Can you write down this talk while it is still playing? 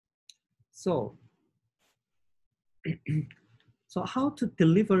So, so how to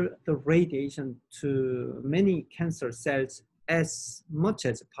deliver the radiation to many cancer cells as much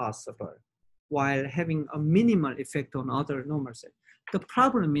as possible while having a minimal effect on other normal cells? The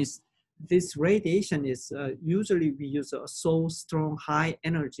problem is this radiation is usually we use a so strong high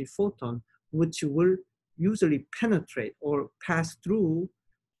energy photon, which will usually penetrate or pass through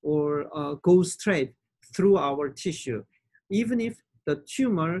or go straight through our tissue. Even if the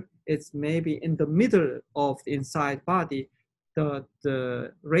tumor is maybe in the middle of the inside body, the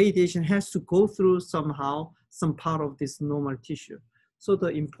radiation has to go through somehow some part of this normal tissue. So the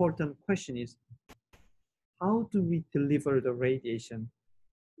important question is, how do we deliver the radiation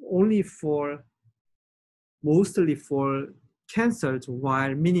mostly for cancers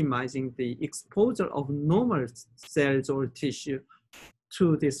while minimizing the exposure of normal cells or tissue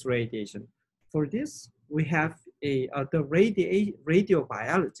to this radiation? For this, we have the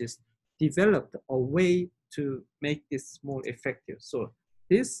radiobiologist developed a way to make this more effective. So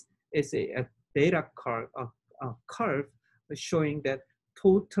this is a data curve, a curve showing that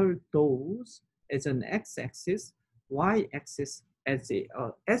total dose as an x-axis, y-axis as a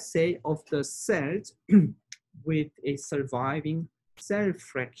assay of the cells with a surviving cell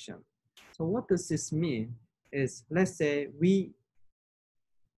fraction. So what does this mean? Is let's say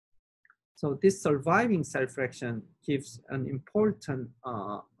so this surviving cell fraction gives an important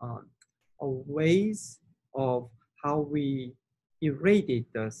ways of how we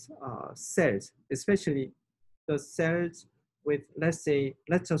irradiate the cells, especially the cells with,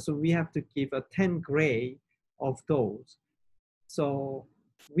 let's assume we have to give a 10 gray of those. So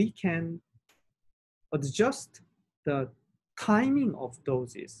we can adjust the timing of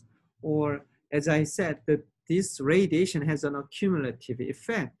doses, or as I said, that this radiation has an accumulative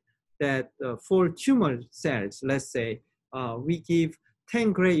effect that for tumor cells, let's say we give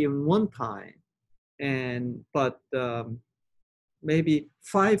 10 gray in one time, but maybe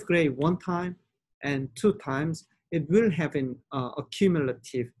 5 gray one time and 2 times, it will have an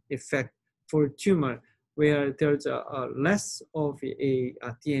accumulative effect for tumor where there's a less of a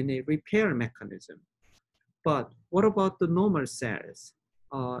DNA repair mechanism. But what about the normal cells?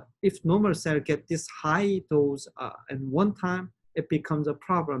 If normal cells get this high dose at one time, it becomes a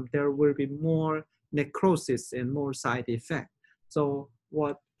problem. There will be more necrosis and more side effect. So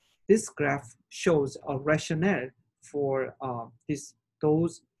what this graph shows a rationale for this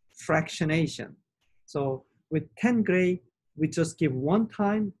dose fractionation. So with 10 gray, we just give one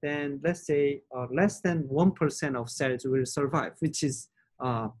time, then let's say less than 1% of cells will survive, which is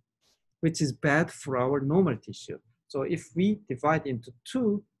bad for our normal tissue. So if we divide into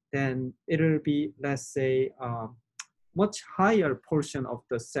 2, then it will be, let's say, much higher portion of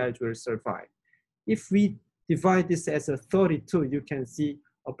the cells will survive. If we divide this as a 32, you can see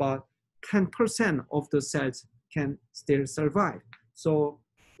about 10% of the cells can still survive. So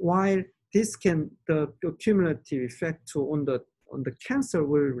while this the cumulative effect on the cancer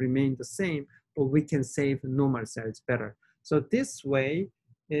will remain the same, but we can save normal cells better. So this way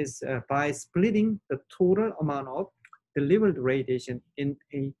is by splitting the total amount of delivered radiation in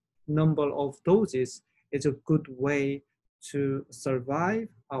a number of doses is a good way to survive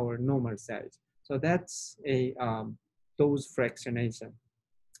our normal cells. So that's a dose fractionation.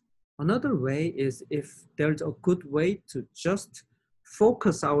 Another way is if there's a good way to just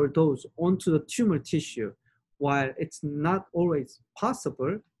focus our dose onto the tumor tissue, while it's not always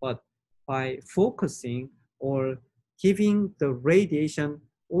possible, but by focusing or giving the radiation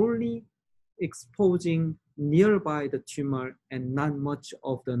only exposing nearby the tumor and not much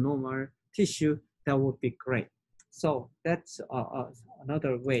of the normal tissue, that would be great. So that's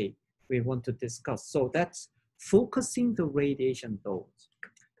another way we want to discuss. So that's focusing the radiation dose.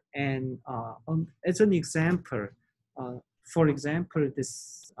 And as an example, for example,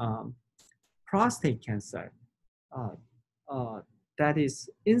 this prostate cancer that is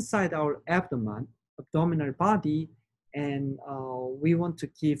inside our abdominal body, and we want to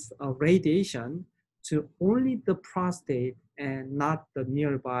give radiation to only the prostate and not the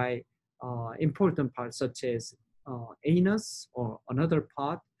nearby important parts such as anus or another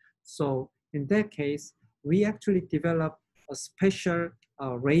part. So in that case, we actually develop a special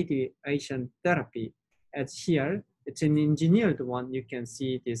radiation therapy. As here, it's an engineered one. You can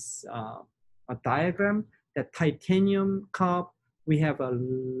see this a diagram, that titanium cup, we have a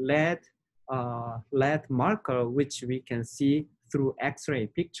lead marker, which we can see through X-ray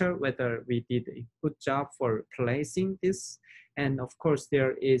picture, whether we did a good job for placing this. And of course,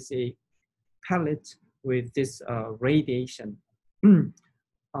 there is a pellet with this radiation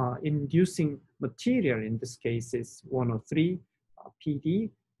inducing material. In this case is 103 PD.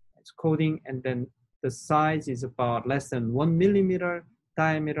 It's coating, and then the size is about less than 1 millimeter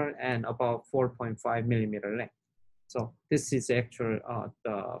diameter and about 4.5 millimeter length. So this is actual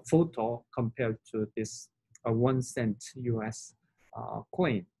the photo compared to this 1 cent US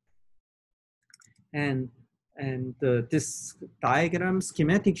coin. And this diagram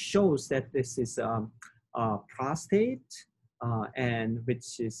schematic shows that this is prostate, and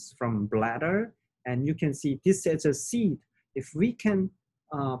which is from bladder. And you can see this as a seed. If we can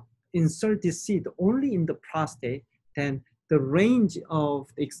insert this seed only in the prostate, then the range of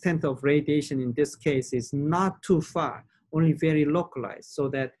the extent of radiation in this case is not too far, only very localized, so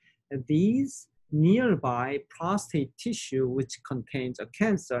that these nearby prostate tissue, which contains a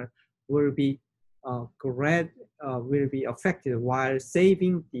cancer, will be affected, while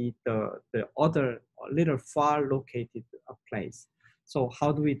saving the other little far located place. So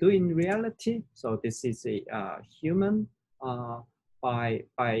how do we do in reality? So this is a human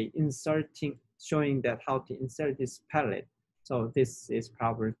by inserting, showing that how to insert this pellet. So this is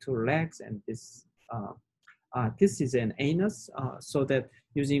probably 2 legs, and this is an anus, so that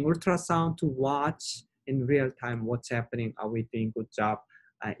using ultrasound to watch in real time what's happening. Are we doing good job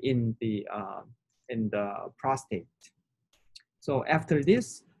in the prostate? So after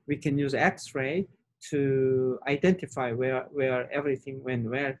this, we can use X-ray to identify where everything went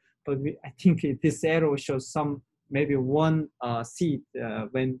where. But I think this arrow shows maybe one seed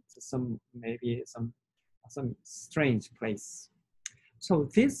went maybe some strange place. So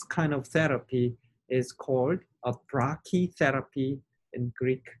this kind of therapy is called a brachytherapy in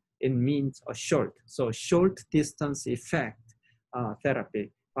Greek. It means a short distance effect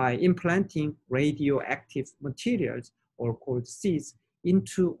therapy by implanting radioactive materials, or called seeds,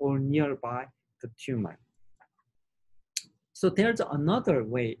 into or nearby the tumor. So there's another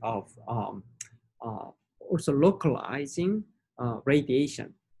way of also localizing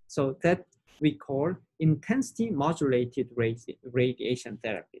radiation. So that we call intensity modulated radiation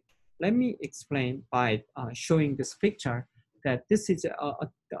therapy. Let me explain by showing this picture that this is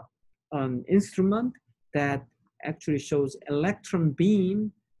an instrument that actually shows electron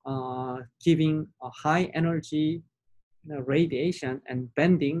beam giving a high energy radiation and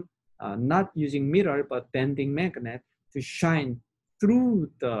bending, not using mirror, but bending magnet to shine through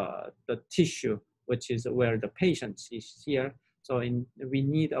the tissue, which is where the patient is here. So we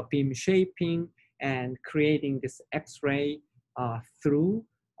need a beam shaping and creating this X-ray through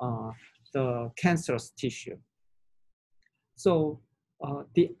the cancerous tissue. So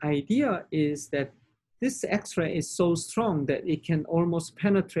the idea is that this X-ray is so strong that it can almost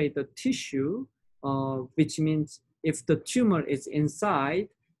penetrate the tissue, which means if the tumor is inside,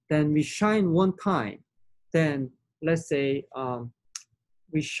 then we shine one time. Then let's say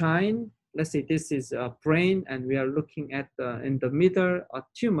we shine, let's say this is a brain and we are looking at in the middle a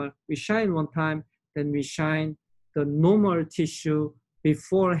tumor. We shine one time, then we shine the normal tissue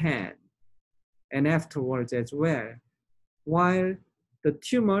beforehand and afterwards as well. While the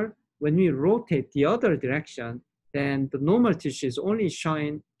tumor, when we rotate the other direction, then the normal tissue is only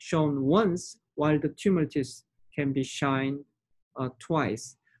shown once, while the tumor tissue can be shined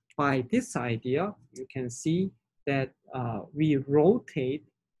twice. By this idea, you can see that we rotate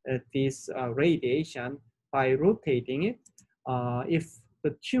this radiation. By rotating it, if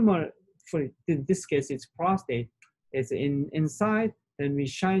the tumor, in this case it's prostate, is inside, then we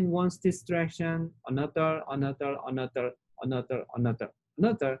shine once this direction, another,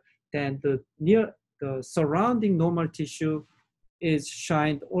 then the surrounding normal tissue is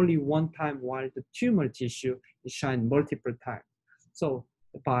shined only one time, while the tumor tissue is shined multiple times. So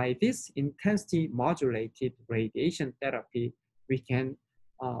by this intensity modulated radiation therapy, we can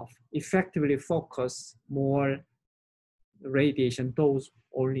effectively focus more radiation dose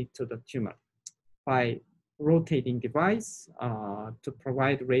only to the tumor. By rotating device to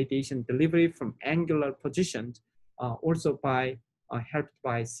provide radiation delivery from angular positions, also by helped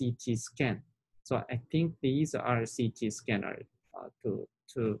by CT scan. So I think these are CT scanners to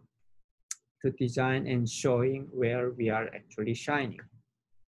design and showing where we are actually shining.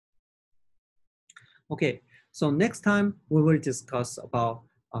 Okay, so next time we will discuss about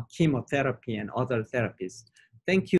chemotherapy and other therapies. Thank you.